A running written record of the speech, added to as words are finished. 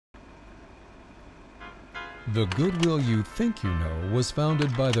The Goodwill you think you know was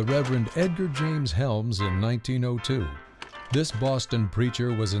founded by the Reverend Edgar James Helms in 1902. This Boston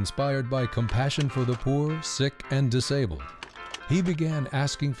preacher was inspired by compassion for the poor, sick, and disabled. He began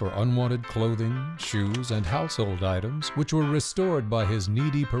asking for unwanted clothing, shoes, and household items which were restored by his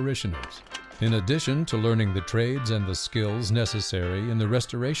needy parishioners. In addition to learning the trades and the skills necessary in the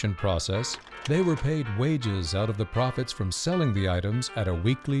restoration process, they were paid wages out of the profits from selling the items at a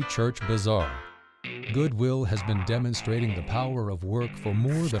weekly church bazaar. Goodwill has been demonstrating the power of work for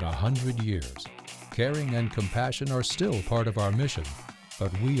more than 100 years. Caring and compassion are still part of our mission,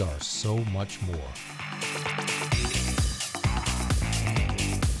 but we are so much more.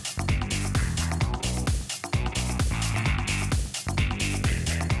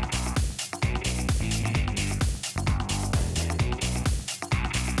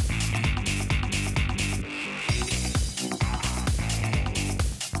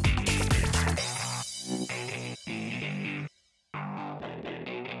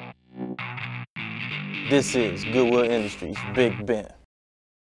 This is Goodwill Industries Big Bend.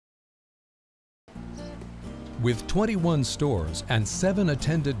 With 21 stores and 7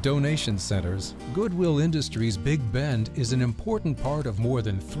 attended donation centers, Goodwill Industries Big Bend is an important part of more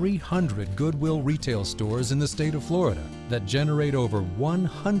than 300 Goodwill retail stores in the state of Florida that generate over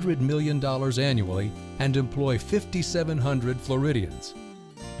 $100 million annually and employ 5,700 Floridians.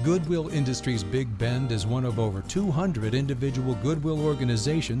 Goodwill Industries Big Bend is one of over 200 individual Goodwill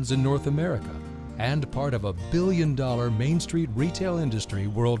organizations in North America and part of a billion-dollar Main Street retail industry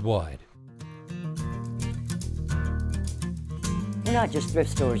worldwide. We're not just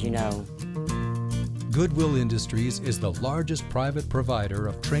thrift stores, you know. Goodwill Industries is the largest private provider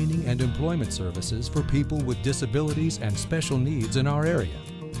of training and employment services for people with disabilities and special needs in our area.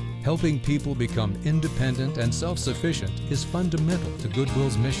 Helping people become independent and self-sufficient is fundamental to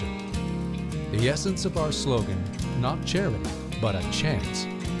Goodwill's mission. The essence of our slogan, not charity, but a chance,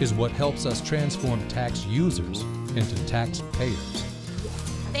 is what helps us transform tax users into tax payers.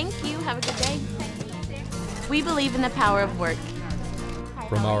 Thank you. Have a good day. We believe in the power of work.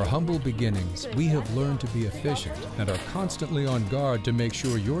 From our humble beginnings, we have learned to be efficient and are constantly on guard to make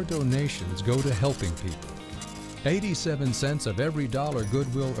sure your donations go to helping people. 87 cents of every dollar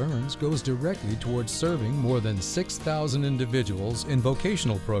Goodwill earns goes directly towards serving more than 6,000 individuals in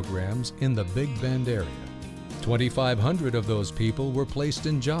vocational programs in the Big Bend area. 2,500 of those people were placed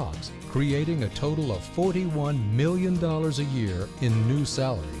in jobs, creating a total of $41 million a year in new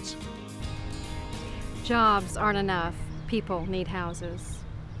salaries. Jobs aren't enough. People need houses.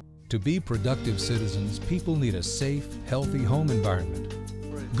 To be productive citizens, people need a safe, healthy home environment.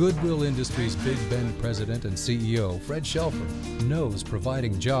 Goodwill Industries Big Bend President and CEO Fred Shelfer knows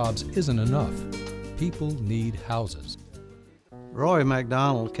providing jobs isn't enough. People need houses. Roy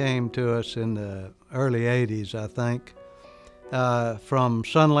McDonald came to us in the early 80s, I think, from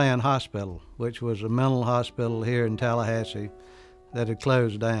Sunland Hospital, which was a mental hospital here in Tallahassee that had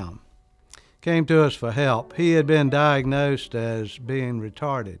closed down. Came to us for help. He had been diagnosed as being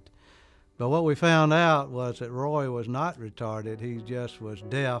retarded, but what we found out was that Roy was not retarded. He just was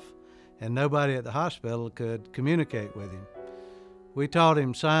deaf, and nobody at the hospital could communicate with him. We taught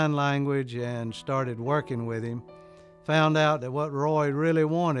him sign language and started working with him. Found out that what Roy really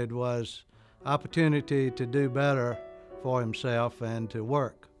wanted was opportunity to do better for himself and to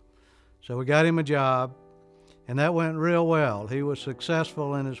work. So we got him a job, and that went real well. He was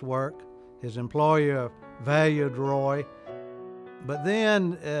successful in his work. His employer valued Roy, but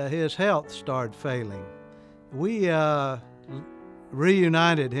then his health started failing. We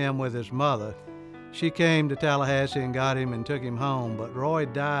reunited him with his mother. She came to Tallahassee and got him and took him home, but Roy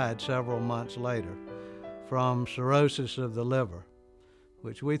died several months later from cirrhosis of the liver,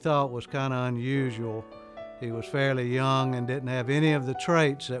 which we thought was kind of unusual. He was fairly young and didn't have any of the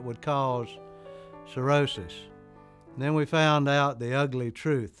traits that would cause cirrhosis. And then we found out the ugly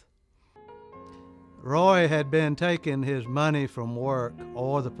truth. Roy had been taking his money from work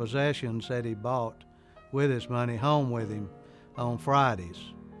or the possessions that he bought with his money home with him on Fridays.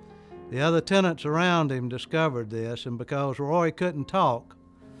 The other tenants around him discovered this, and because Roy couldn't talk,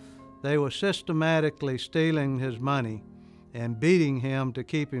 they were systematically stealing his money and beating him to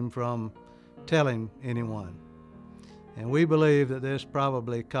keep him from telling anyone. And we believe that this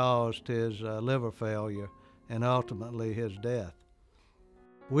probably caused his liver failure and ultimately his death.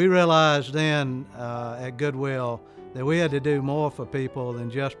 We realized then at Goodwill that we had to do more for people than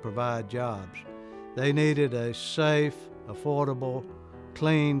just provide jobs. They needed a safe, affordable,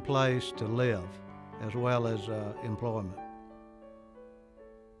 clean place to live, as well as employment.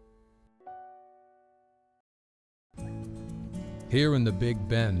 Here in the Big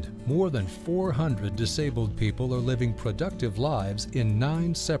Bend, more than 400 disabled people are living productive lives in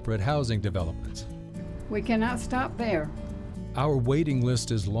 9 separate housing developments. We cannot stop there. Our waiting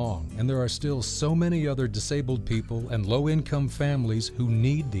list is long, and there are still so many other disabled people and low-income families who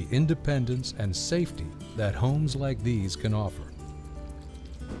need the independence and safety that homes like these can offer.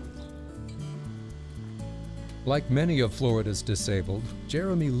 Like many of Florida's disabled,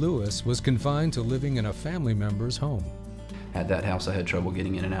 Jeremy Lewis was confined to living in a family member's home. At that house, I had trouble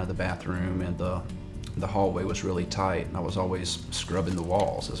getting in and out of the bathroom, and the hallway was really tight, and I was always scrubbing the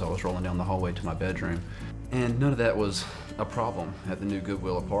walls as I was rolling down the hallway to my bedroom. And none of that was a problem at the new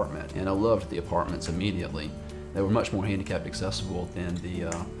Goodwill apartment, and I loved the apartments immediately. They were much more handicap accessible than the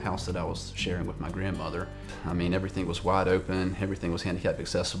house that I was sharing with my grandmother. I mean, everything was wide open, everything was handicap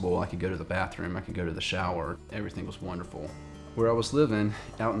accessible. I could go to the bathroom, I could go to the shower, everything was wonderful. Where I was living,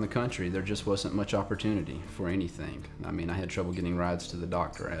 out in the country, there just wasn't much opportunity for anything. I mean, I had trouble getting rides to the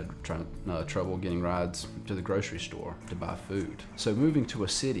doctor. I had trouble getting rides to the grocery store to buy food. So moving to a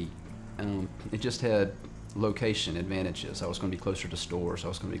city, it just had location advantages. I was going to be closer to stores, I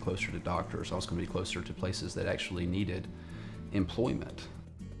was going to be closer to doctors, I was going to be closer to places that actually needed employment.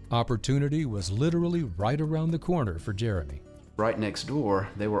 Opportunity was literally right around the corner for Jeremy. Right next door,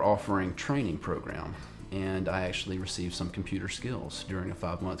 they were offering training program, and I actually received some computer skills during a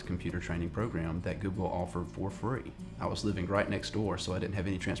 5-month computer training program that Goodwill offered for free. I was living right next door, so I didn't have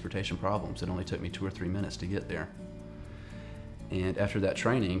any transportation problems. It only took me 2 or 3 minutes to get there. And after that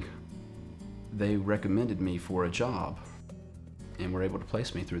training, they recommended me for a job and were able to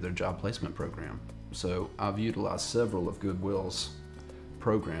place me through their job placement program. So I've utilized several of Goodwill's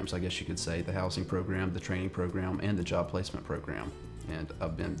programs, I guess you could say, the housing program, the training program, and the job placement program. And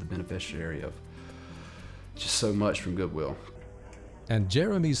I've been the beneficiary of just so much from Goodwill. And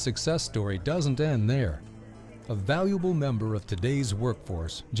Jeremy's success story doesn't end there. A valuable member of today's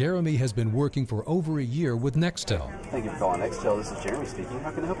workforce, Jeremy has been working for over a year with Nextel. Thank you for calling Nextel. This is Jeremy speaking.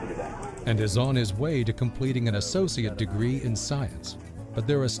 How can I help you today? And is on his way to completing an associate degree in science. But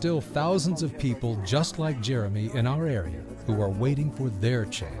there are still thousands of people just like Jeremy in our area who are waiting for their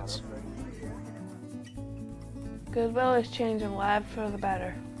chance. Goodwill is changing lives for the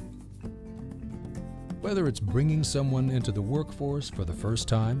better. Whether it's bringing someone into the workforce for the first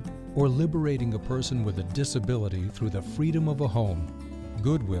time or liberating a person with a disability through the freedom of a home,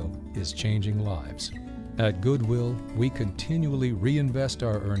 Goodwill is changing lives. At Goodwill, we continually reinvest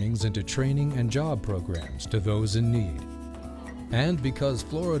our earnings into training and job programs to those in need. And because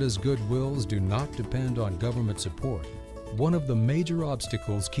Florida's Goodwills do not depend on government support, one of the major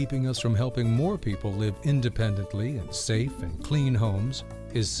obstacles keeping us from helping more people live independently in safe and clean homes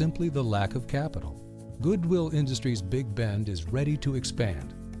is simply the lack of capital. Goodwill Industries Big Bend is ready to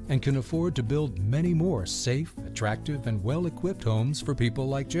expand and can afford to build many more safe, attractive, and well-equipped homes for people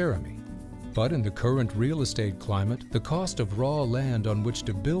like Jeremy. But in the current real estate climate, the cost of raw land on which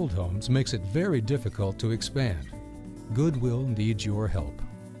to build homes makes it very difficult to expand. Goodwill needs your help.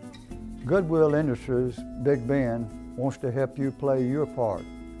 Goodwill Industries Big Bend wants to help you play your part,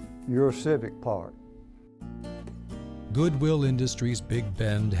 your civic part. Goodwill Industries Big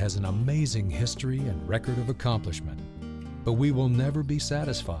Bend has an amazing history and record of accomplishment, but we will never be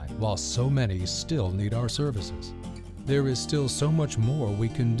satisfied while so many still need our services. There is still so much more we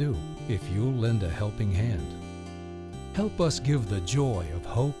can do if you'll lend a helping hand. Help us give the joy of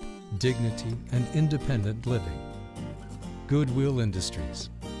hope, dignity, and independent living. Goodwill Industries,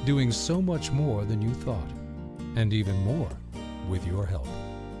 doing so much more than you thought, and even more with your help.